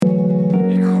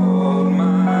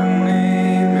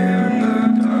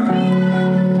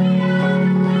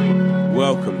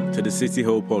the City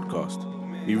Hill podcast.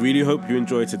 We really hope you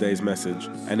enjoyed today's message,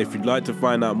 and if you'd like to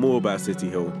find out more about City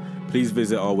Hill, please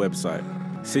visit our website,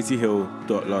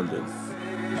 cityhill.london.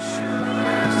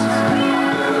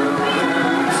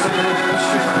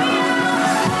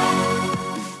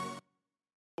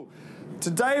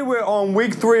 Today we're on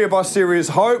week 3 of our series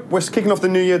Hope. We're kicking off the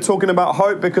new year talking about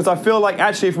hope because I feel like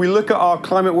actually if we look at our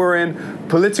climate we're in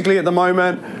politically at the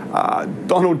moment,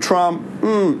 Donald Trump,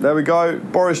 there we go,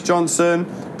 Boris Johnson,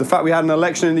 the fact we had an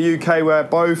election in the UK where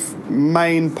both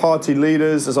main party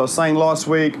leaders, as I was saying last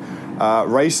week,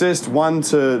 racist, one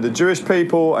to the Jewish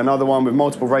people, another one with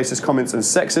multiple racist comments and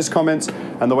sexist comments,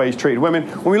 and the way he's treated women.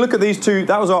 When we look at these two,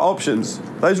 that was our options.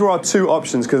 Those were our 2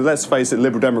 options because let's face it,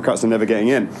 Liberal Democrats are never getting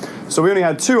in. So we only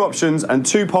had 2 options and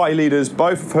 2 party leaders,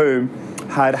 both of whom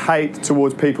had hate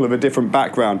towards people of a different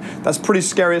background. That's pretty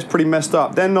scary, it's pretty messed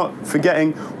up. Then not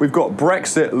forgetting, we've got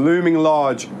Brexit looming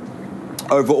large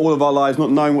over all of our lives,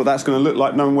 not knowing what that's going to look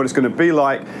like, knowing what it's going to be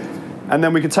like. And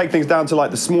then we can take things down to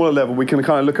like the smaller level. We can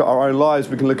kind of look at our own lives.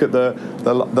 We can look at the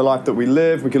life that we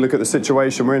live. We can look at the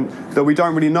situation we're in that we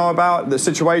don't really know about, the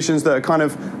situations that are kind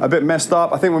of a bit messed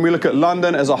up. I think when we look at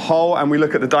London as a whole and we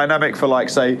look at the dynamic for like,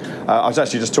 say, I was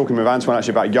actually just talking with Antoine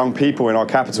actually about young people in our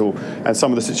capital and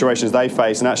some of the situations they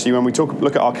face. And actually when we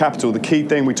look at our capital, the key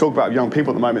thing we talk about young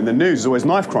people at the moment in the news is always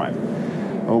knife crime.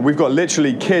 We've got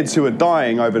literally kids who are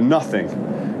dying over nothing.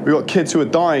 We've got kids who are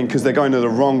dying because they're going to the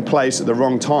wrong place at the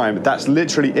wrong time. That's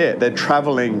literally it. They're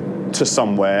traveling to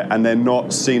somewhere and they're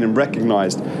not seen and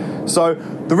recognized. So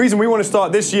the reason we want to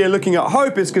start this year looking at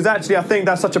hope is because actually I think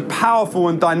that's such a powerful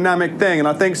and dynamic thing. And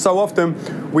I think so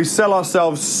often we sell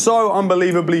ourselves so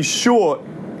unbelievably short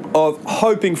of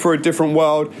hoping for a different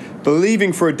world,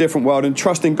 believing for a different world, and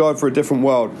trusting God for a different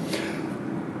world.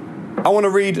 I want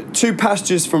to read 2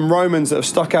 passages from Romans that have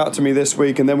stuck out to me this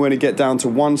week, and then we're going to get down to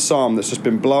one psalm that's just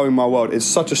been blowing my world. It's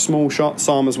such a small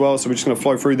psalm as well, so we're just going to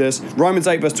flow through this. Romans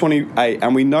 8 verse 28,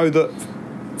 and we know that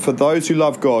for those who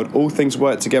love God, all things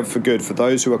work together for good, for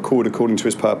those who are called according to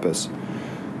his purpose.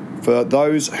 For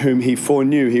those whom he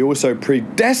foreknew, he also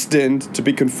predestined to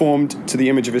be conformed to the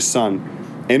image of his Son,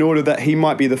 in order that he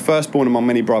might be the firstborn among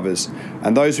many brothers.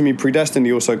 And those whom he predestined,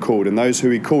 he also called. And those who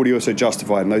he called, he also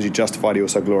justified. And those he justified, he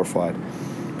also glorified.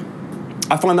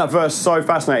 I find that verse so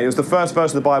fascinating. It was the first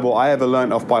verse of the Bible I ever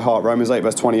learned off by heart, Romans 8,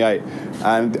 verse 28.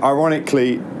 And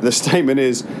ironically, the statement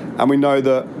is, and we know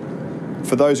that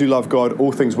for those who love God,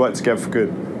 all things work together for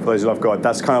good. For those who love God.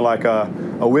 That's kind of like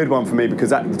a weird one for me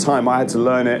because at the time I had to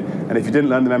learn it, and if you didn't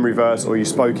learn the memory verse or you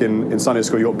spoke in Sunday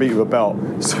school, you got beat with a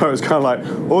belt. So it was kind of like,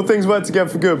 all things work together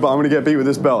for good, but I'm going to get beat with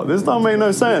this belt. This don't make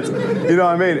no sense. You know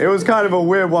what I mean? It was kind of a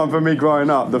weird one for me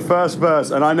growing up. The first verse,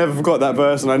 and I never forgot that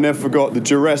verse, and I never forgot the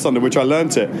duress under which I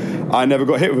learnt it. I never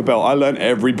got hit with a belt. I learned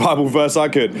every Bible verse I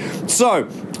could. So,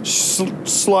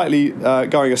 slightly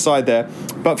going aside there,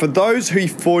 but for those who he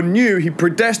foreknew, he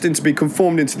predestined to be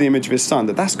conformed into the image of his Son.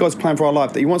 That's God's plan for our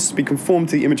life, that he wants us to be conformed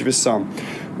to the image of his Son.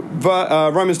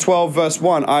 Romans 12, verse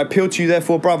 1, I appeal to you,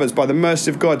 therefore, brothers, by the mercy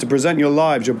of God, to present your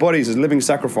lives, your bodies as living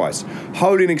sacrifice,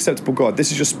 holy and acceptable God.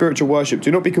 This is your spiritual worship.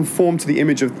 Do not be conformed to the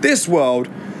image of this world,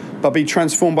 but be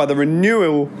transformed by the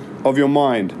renewal of your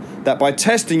mind, that by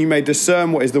testing you may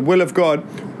discern what is the will of God,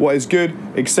 what is good,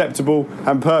 acceptable,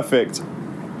 and perfect.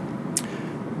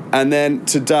 And then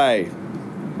today,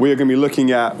 we are going to be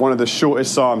looking at one of the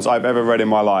shortest psalms I've ever read in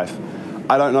my life.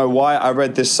 I don't know why I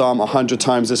read this psalm 100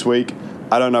 times this week.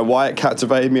 I don't know why it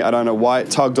captivated me. I don't know why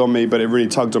it tugged on me, but it really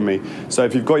tugged on me. So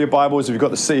if you've got your Bibles, if you've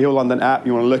got the City Hill London app,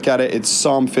 you want to look at it, it's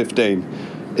Psalm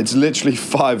 15. It's literally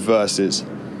 5 verses.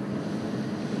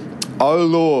 O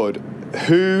Lord,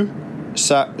 who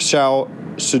shall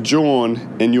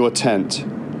sojourn in your tent?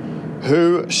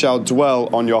 Who shall dwell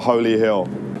on your holy hill?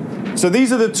 So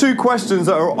these are the 2 questions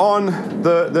that are on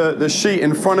the sheet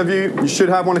in front of you. You should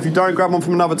have one. If you don't, grab one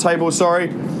from another table, sorry.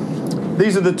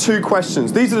 These are the 2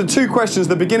 questions. These are the 2 questions at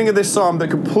the beginning of this psalm that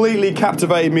completely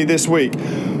captivated me this week.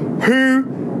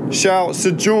 Who shall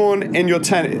sojourn in your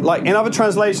tent? Like in other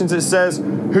translations it says,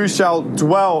 who shall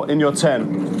dwell in your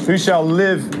tent? Who shall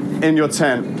live in your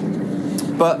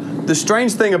tent? But the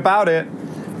strange thing about it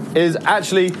is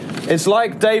actually, it's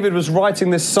like David was writing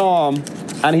this psalm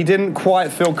and he didn't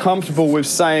quite feel comfortable with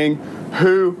saying,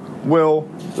 who will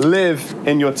live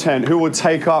in your tent? Who will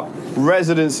take up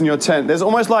residence in your tent? There's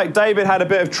almost like David had a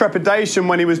bit of trepidation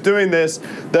when he was doing this,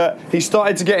 that he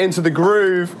started to get into the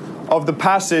groove of the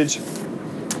passage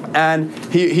and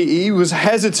he was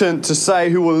hesitant to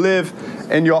say who will live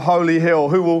in your holy hill,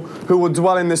 who will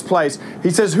dwell in this place.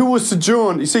 He says, who will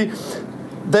sojourn? You see,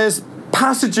 there's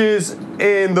passages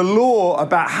in the law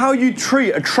about how you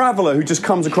treat a traveler who just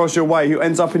comes across your way, who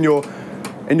ends up in your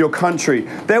in your country.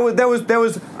 There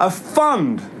was a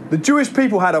fund. The Jewish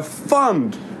people had a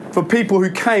fund for people who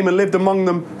came and lived among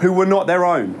them who were not their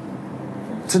own.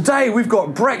 Today we've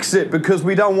got Brexit because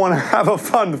we don't want to have a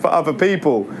fund for other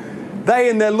people. They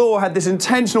in their law had this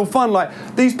intentional fund,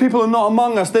 like these people are not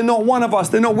among us, they're not one of us,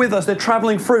 they're not with us, they're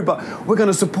traveling through, but we're going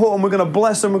to support them, we're going to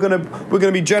bless them, we're going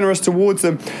to be generous towards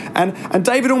them. And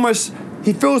David almost,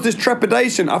 he feels this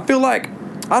trepidation. I feel like,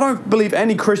 I don't believe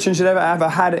any Christian should ever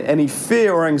had any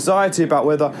fear or anxiety about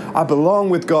whether I belong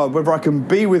with God, whether I can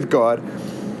be with God.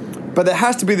 But there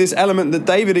has to be this element that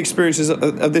David experiences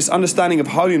of this understanding of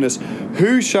holiness.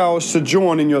 Who shall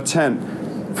sojourn in your tent?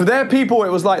 For their people, it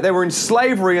was like they were in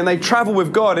slavery and they traveled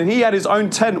with God, and he had his own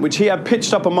tent, which he had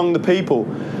pitched up among the people.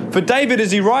 For David,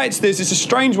 as he writes this, it's a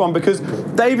strange one because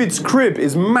David's crib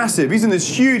is massive. He's in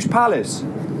this huge palace.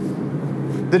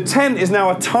 The tent is now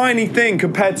a tiny thing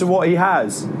compared to what he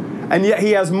has. And yet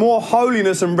he has more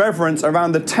holiness and reverence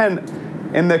around the tent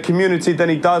in the community than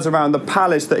he does around the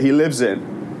palace that he lives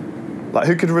in. Like,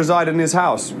 who could reside in his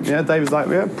house? Yeah, David's like,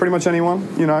 yeah, pretty much anyone,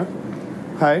 you know.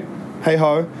 Hey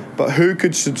ho. But who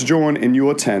could sojourn in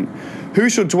your tent? Who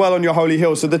shall dwell on your holy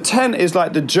hill? So the tent is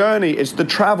like the journey, it's the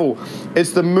travel,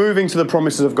 it's the moving to the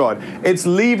promises of God. It's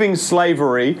leaving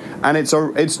slavery, and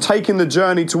it's taking the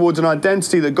journey towards an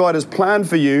identity that God has planned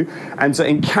for you, and to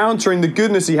encountering the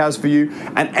goodness he has for you,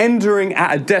 and entering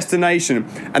at a destination.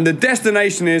 And the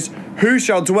destination is, who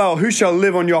shall dwell, who shall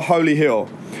live on your holy hill?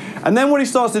 And then what he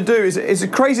starts to do is, it's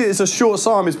crazy, it's a short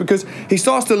psalm, is because he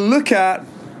starts to look at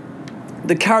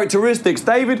the characteristics.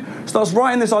 David starts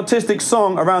writing this artistic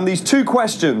song around these two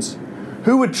questions.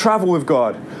 Who would travel with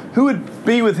God? Who would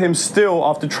be with him still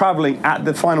after traveling at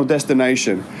the final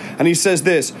destination? And he says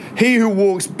this, he who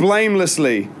walks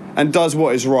blamelessly and does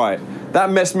what is right.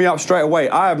 That messed me up straight away.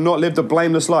 I have not lived a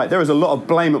blameless life. There is a lot of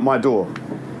blame at my door.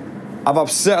 I've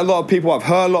upset a lot of people. I've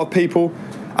hurt a lot of people.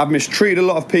 I've mistreated a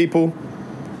lot of people.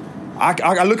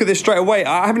 I look at this straight away.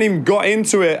 I haven't even got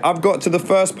into it. I've got to the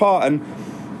first part and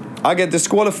I get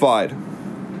disqualified.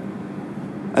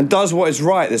 And does what is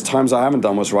right. There's times I haven't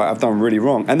done what's right. I've done really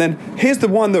wrong. And then here's the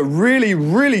one that really,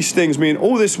 really stings me. And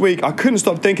all this week I couldn't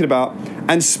stop thinking about,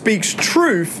 and speaks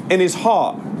truth in his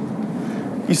heart.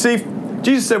 You see,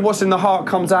 Jesus said what's in the heart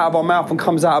comes out of our mouth and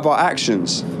comes out of our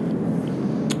actions.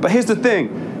 But here's the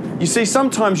thing. You see,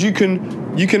 sometimes you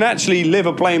can actually live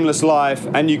a blameless life,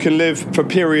 and you can live for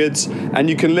periods, and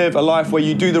you can live a life where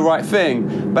you do the right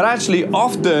thing. But actually,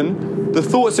 often, the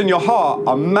thoughts in your heart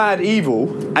are mad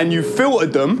evil, and you've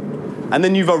filtered them, and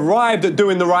then you've arrived at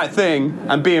doing the right thing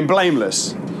and being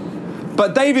blameless.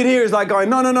 But David here is like going,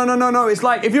 no. It's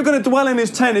like, if you're going to dwell in his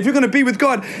tent, if you're going to be with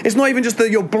God, it's not even just that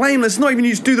you're blameless, it's not even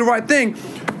you just do the right thing.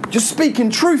 You're speaking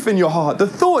truth in your heart. The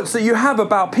thoughts that you have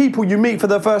about people you meet for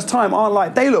the first time aren't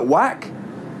like, they look whack.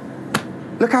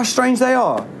 Look how strange they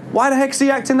are. Why the heck's he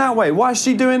acting that way? Why is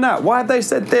she doing that? Why have they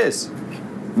said this?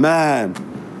 Man.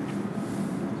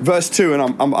 Verse 2, and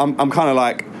I'm kind of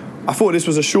like, I thought this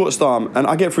was a short psalm, and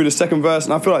I get through the second verse,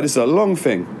 and I feel like this is a long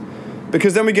thing.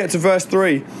 Because then we get to verse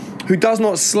 3, who does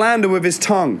not slander with his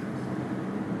tongue,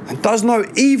 and does no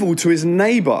evil to his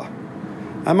neighbor.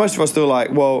 And most of us still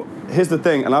like, well, here's the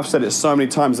thing, and I've said it so many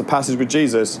times, the passage with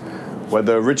Jesus, where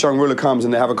the rich young ruler comes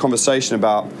and they have a conversation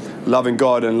about loving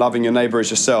God and loving your neighbor as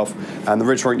yourself. And the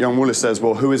rich young ruler says,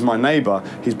 well, who is my neighbor?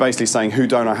 He's basically saying, who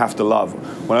don't I have to love?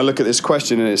 When I look at this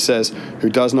question and it says, who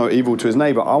does no evil to his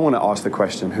neighbor, I want to ask the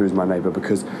question, who is my neighbor?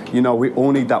 Because, you know, we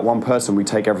all need that one person we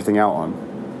take everything out on.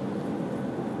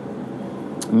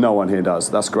 No one here does.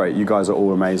 That's great. You guys are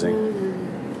all amazing.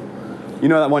 You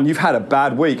know that one, you've had a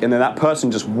bad week and then that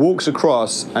person just walks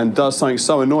across and does something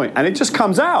so annoying and it just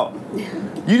comes out.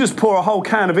 You just pour a whole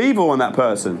can of evil on that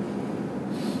person.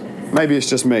 Maybe it's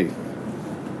just me.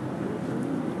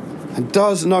 And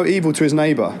does no evil to his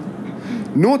neighbor,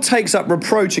 nor takes up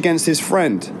reproach against his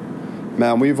friend.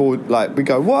 Man, we've all, we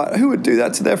go, what? Who would do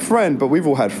that to their friend? But we've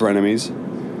all had frenemies.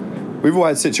 We've all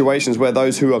had situations where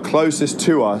those who are closest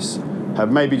to us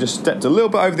have maybe just stepped a little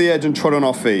bit over the edge and trod on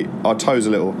our feet, our toes a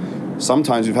little.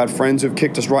 Sometimes we've had friends who've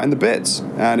kicked us right in the bits.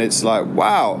 And it's like,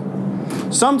 wow.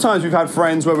 Sometimes we've had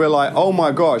friends where we're like, oh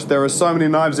my gosh, there are so many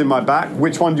knives in my back.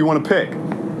 Which one do you want to pick?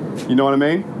 You know what I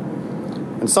mean?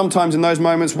 And sometimes in those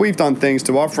moments, we've done things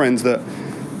to our friends that,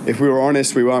 if we were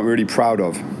honest, we weren't really proud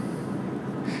of.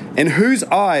 In whose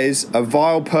eyes a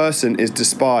vile person is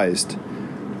despised.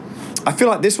 I feel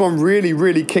like this one really,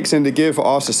 really kicks into gear for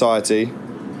our society.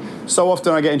 So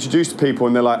often I get introduced to people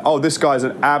and they're like, oh, this guy's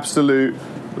an absolute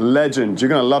legend. You're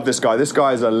going to love this guy. This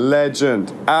guy is a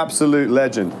legend. Absolute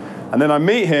legend. And then I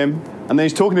meet him and then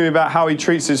he's talking to me about how he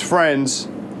treats his friends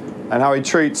and how he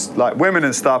treats women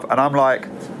and stuff. And I'm like,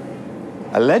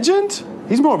 A legend?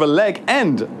 He's more of a leg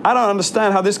end. I don't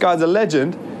understand how this guy's a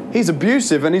legend. He's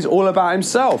abusive and he's all about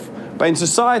himself. But in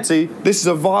society, this is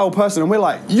a vile person. And we're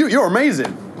like, you're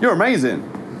amazing. You're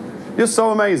amazing. You're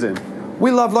so amazing.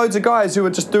 We love loads of guys who are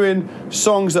just doing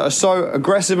songs that are so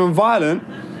aggressive and violent.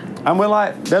 And we're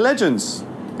like, they're legends.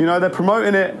 You know, they're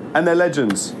promoting it and they're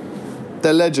legends.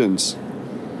 They're legends.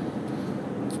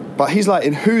 But he's like,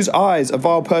 in whose eyes a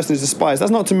vile person is despised.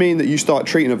 That's not to mean that you start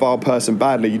treating a vile person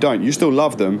badly. You don't. You still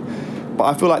love them. But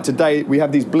I feel like today we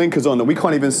have these blinkers on that we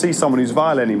can't even see someone who's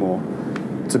vile anymore.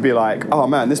 To be like, oh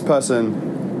man, this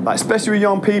person, like especially with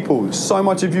young people, so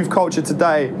much of youth culture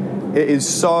today, it is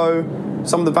so,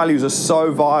 some of the values are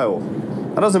so vile.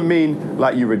 That doesn't mean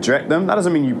like you reject them. That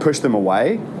doesn't mean you push them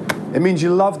away. It means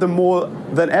you love them more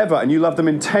than ever and you love them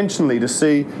intentionally to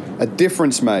see a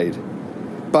difference made.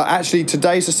 But actually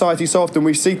today's society, so often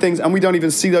we see things and we don't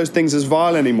even see those things as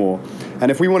vile anymore.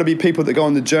 And if we want to be people that go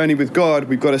on the journey with God,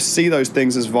 we've got to see those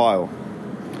things as vile.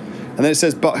 And then it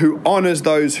says, but who honors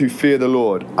those who fear the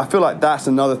Lord. I feel like that's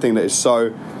another thing that is so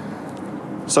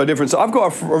different. So I've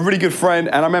got a really good friend,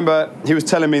 and I remember he was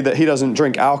telling me that he doesn't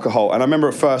drink alcohol. And I remember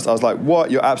at first I was like, what?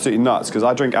 You're absolutely nuts, because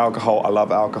I drink alcohol. I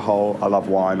love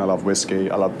wine, I love whiskey,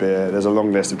 I love beer. There's a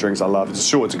long list of drinks I love. It's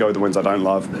short to go with the ones I don't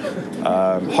love.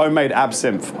 Homemade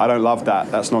absinthe, I don't love that.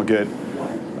 That's not good.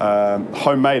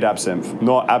 Homemade absinthe,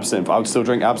 not absinthe. I would still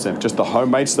drink absinthe. Just the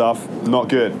homemade stuff, not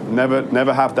good.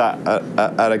 Never have that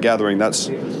at a gathering. It's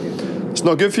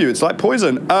not good for you. It's like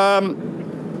poison.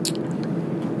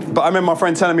 But I remember my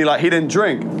friend telling me like he didn't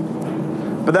drink.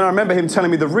 But then I remember him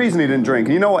telling me the reason he didn't drink.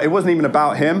 And you know what? It wasn't even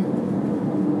about him.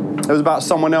 It was about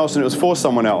someone else, and it was for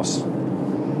someone else.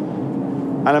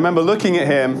 And I remember looking at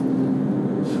him,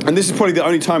 and this is probably the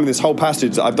only time in this whole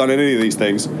passage that I've done any of these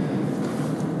things.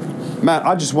 Man,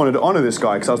 I just wanted to honor this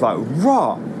guy because I was like,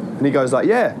 rah. And he goes like,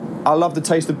 yeah, I love the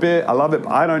taste of beer. I love it,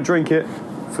 but I don't drink it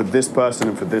for this person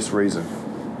and for this reason.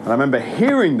 And I remember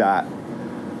hearing that.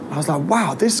 I was like,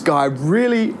 wow, this guy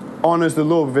really honors the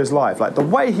Lord with his life. Like the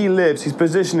way he lives, he's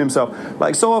positioned himself.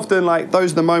 Like so often, like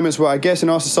those are the moments where I guess in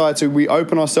our society, we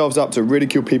open ourselves up to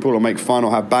ridicule people or make fun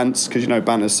or have bants, because you know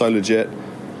banter's so legit.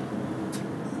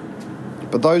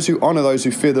 But those who honor those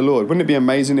who fear the Lord, wouldn't it be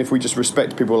amazing if we just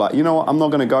respect people like, you know what, I'm not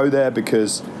going to go there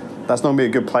because that's not going to be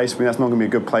a good place for me. That's not going to be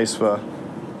a good place for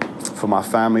my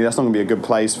family. That's not going to be a good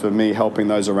place for me helping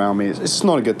those around me. It's just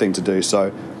not a good thing to do,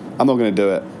 so I'm not going to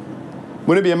do it.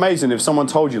 Wouldn't it be amazing if someone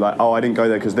told you like, oh, I didn't go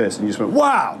there because this, and you just went,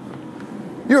 wow,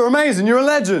 you're amazing, you're a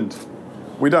legend.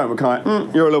 We don't, we're kind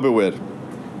of, you're a little bit weird.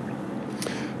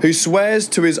 Who swears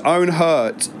to his own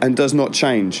hurt and does not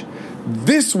change.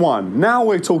 This one, now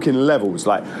we're talking levels.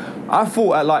 Like, I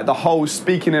thought at like the whole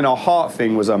speaking in our heart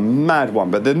thing was a mad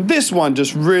one, but then this one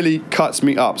just really cuts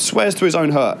me up. Swears to his own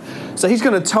hurt. So he's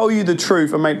going to tell you the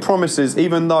truth and make promises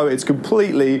even though it's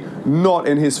completely not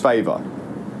in his favor.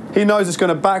 He knows it's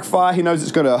going to backfire. He knows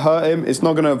it's going to hurt him. It's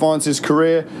not going to advance his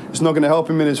career. It's not going to help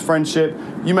him in his friendship.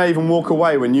 You may even walk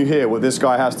away when you hear what this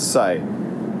guy has to say.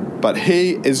 But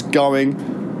he is going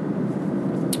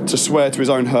to swear to his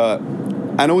own hurt.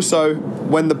 And also,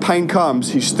 when the pain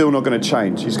comes, he's still not going to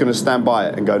change. He's going to stand by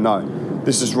it and go, no,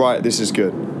 this is right, this is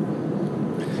good.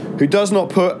 Who does not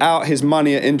put out his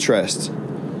money at interest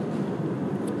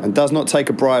and does not take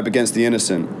a bribe against the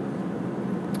innocent.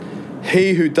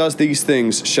 He who does these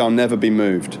things shall never be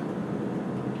moved.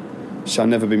 Shall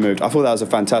never be moved. I thought that was a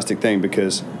fantastic thing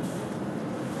because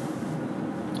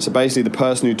so basically the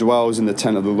person who dwells in the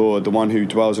tent of the Lord, the one who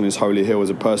dwells on his holy hill,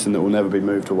 is a person that will never be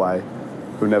moved away,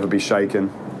 will never be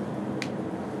shaken.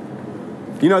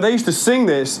 You know, they used to sing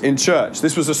this in church.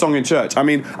 This was a song in church. I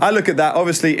mean, I look at that,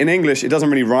 obviously in English it doesn't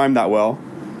really rhyme that well.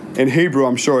 In Hebrew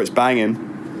I'm sure it's banging.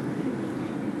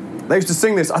 They used to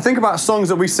sing this. I think about songs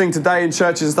that we sing today in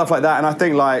churches and stuff like that, and I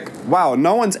think like, wow,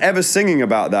 no one's ever singing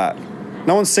about that.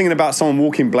 No one's singing about someone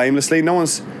walking blamelessly. No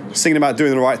one's singing about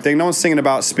doing the right thing. No one's singing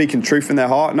about speaking truth in their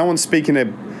heart. No one's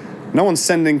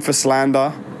sending for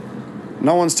slander.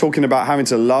 No one's talking about having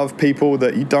to love people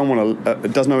that you don't want to,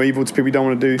 does no evil to people you don't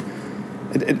want to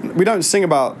do. We don't sing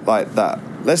about like that.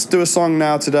 Let's do a song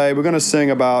now today. We're going to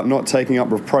sing about not taking up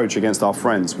reproach against our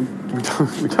friends.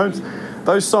 We don't.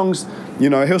 Those songs,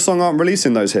 you know, Hillsong aren't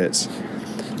releasing those hits.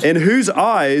 In whose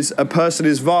eyes a person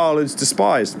is vile and is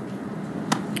despised.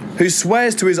 Who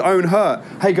swears to his own hurt.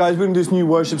 Hey guys, we're going to do this new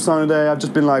worship song today. I've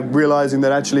just been like realizing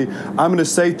that actually I'm going to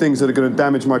say things that are going to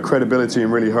damage my credibility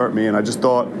and really hurt me. And I just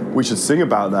thought we should sing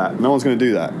about that. No one's going to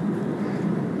do that.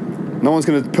 No one's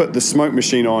going to put the smoke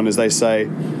machine on, as they say.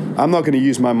 I'm not going to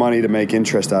use my money to make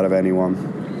interest out of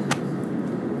anyone.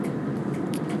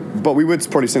 But we would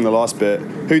probably sing the last bit.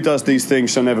 Who does these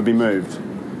things shall never be moved.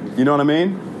 You know what I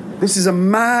mean? This is a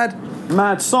mad,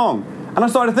 mad song. And I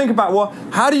started to think about, well,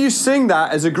 how do you sing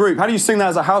that as a group? How do you sing that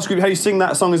as a house group? How do you sing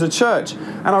that song as a church?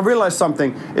 And I realized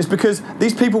something. It's because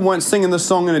these people weren't singing the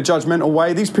song in a judgmental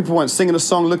way. These people weren't singing the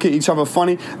song, look at each other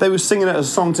funny. They were singing it as a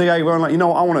song together, going like, you know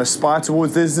what, I want to aspire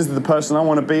towards this. This is the person I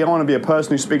want to be. I want to be a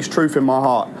person who speaks truth in my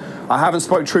heart. I haven't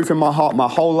spoke truth in my heart my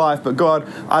whole life, but God,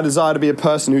 I desire to be a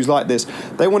person who's like this.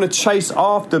 They want to chase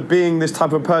after being this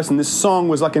type of person. This song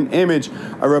was like an image,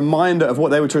 a reminder of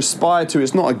what they were to aspire to.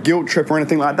 It's not a guilt trip or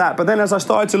anything like that. But then as I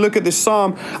started to look at this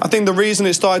psalm, I think the reason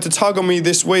it started to tug on me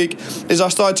this week is I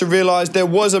started to realize there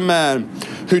was a man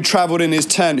who traveled in his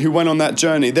tent, who went on that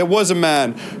journey. There was a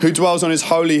man who dwells on his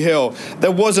holy hill.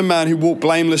 There was a man who walked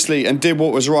blamelessly and did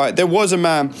what was right. There was a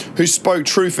man who spoke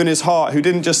truth in his heart, who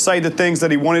didn't just say the things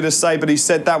that he wanted to say, but he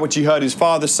said that which he heard his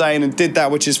father saying and did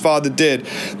that which his father did.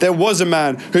 There was a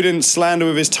man who didn't slander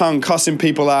with his tongue, cussing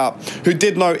people out, who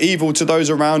did no evil to those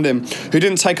around him, who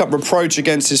didn't take up reproach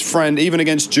against his friend, even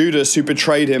against Judas, who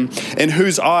betrayed him, in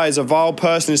whose eyes a vile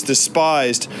person is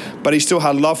despised, but he still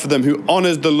had love for them, who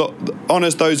honors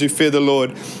those who fear the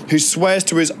Lord, who swears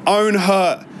to his own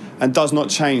hurt and does not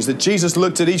change. That Jesus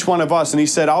looked at each one of us and he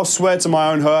said, I'll swear to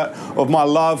my own hurt of my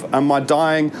love and my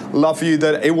dying love for you,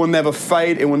 that it will never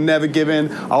fade, it will never give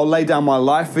in. I'll lay down my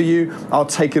life for you. I'll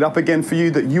take it up again for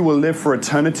you, that you will live for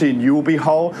eternity and you will be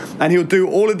whole. And he'll do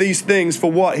all of these things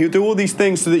for what? He'll do all these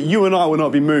things so that you and I will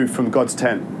not be moved from God's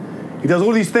tent. He does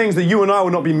all these things that you and I will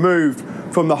not be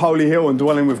moved from the holy hill and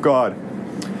dwelling with God.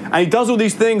 And he does all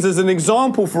these things as an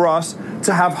example for us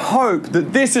to have hope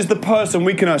that this is the person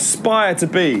we can aspire to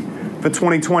be for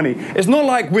 2020. It's not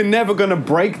like we're never going to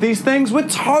break these things. We're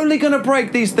totally going to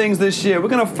break these things this year. We're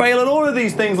going to fail at all of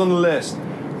these things on the list.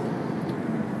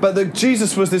 But that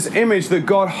Jesus was this image that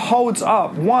God holds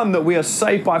up. One, that we are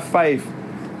saved by faith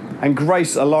and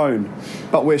grace alone,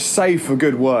 but we're saved for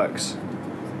good works.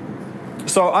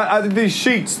 So I did these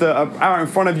sheets that are out in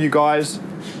front of you guys.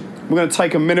 We're going to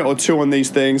take a minute or two on these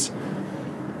things.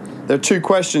 There are two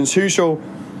questions. Who shall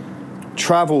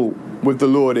travel with the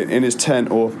Lord in his tent,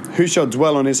 or who shall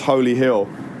dwell on his holy hill?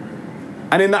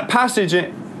 And in that passage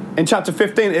in chapter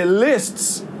 15, it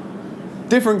lists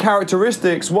different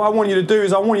characteristics. What I want you to do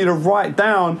is I want you to write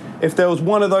down if there was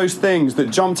one of those things that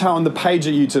jumped out on the page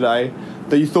at you today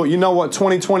that you thought, you know what,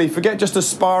 2020, forget just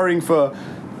aspiring for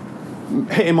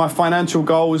hitting my financial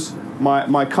goals,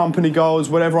 my company goals,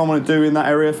 whatever I want to do in that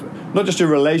area. Not just your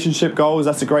relationship goals,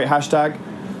 that's a great hashtag.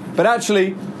 But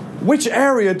actually, which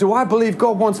area do I believe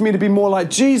God wants me to be more like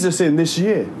Jesus in this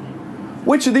year?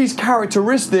 Which of these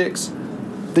characteristics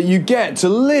that you get to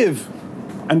live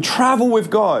and travel with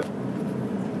God,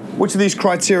 which of these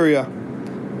criteria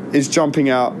is jumping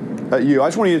out at you? I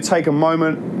just want you to take a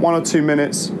moment, 1 or 2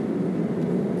 minutes,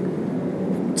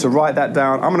 to write that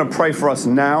down. I'm going to pray for us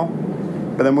now,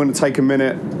 but then we're going to take a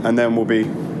minute and then we'll be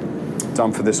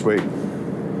done for this week.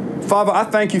 Father, I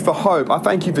thank you for hope. I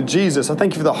thank you for Jesus. I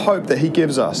thank you for the hope that he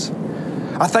gives us.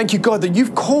 I thank you, God, that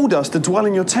you've called us to dwell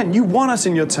in your tent. You want us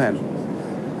in your tent.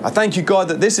 I thank you, God,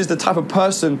 that this is the type of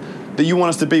person that you want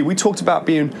us to be. We talked about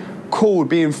being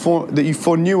called, that you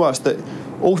foreknew us, that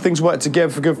all things work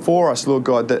together for good for us, Lord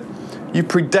God, that you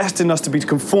predestined us to be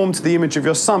conformed to the image of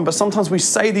your Son. But sometimes we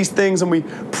say these things and we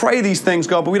pray these things,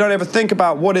 God, but we don't ever think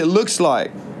about what it looks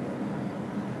like.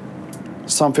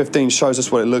 Psalm 15 shows us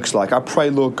what it looks like. I pray,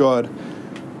 Lord God,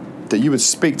 that you would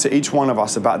speak to each one of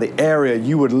us about the area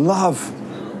you would love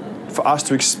for us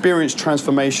to experience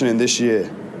transformation in this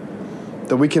year.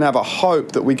 That we can have a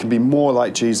hope that we can be more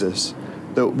like Jesus.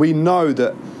 That we know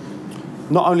that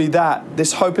not only that,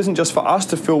 this hope isn't just for us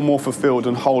to feel more fulfilled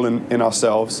and whole in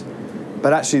ourselves,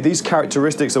 but actually these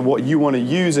characteristics are what you want to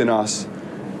use in us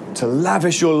to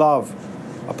lavish your love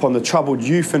upon the troubled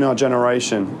youth in our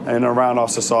generation and around our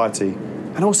society.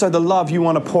 And also the love you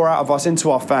want to pour out of us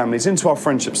into our families, into our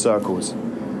friendship circles.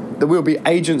 That we'll be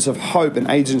agents of hope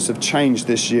and agents of change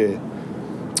this year.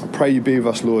 I pray you be with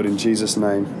us, Lord, in Jesus'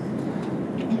 name.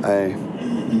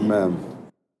 Amen.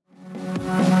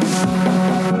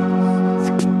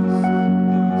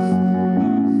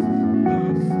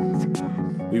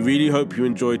 We really hope you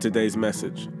enjoyed today's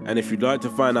message. And if you'd like to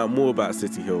find out more about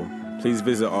City Hill, please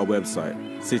visit our website,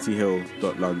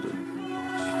 cityhill.london.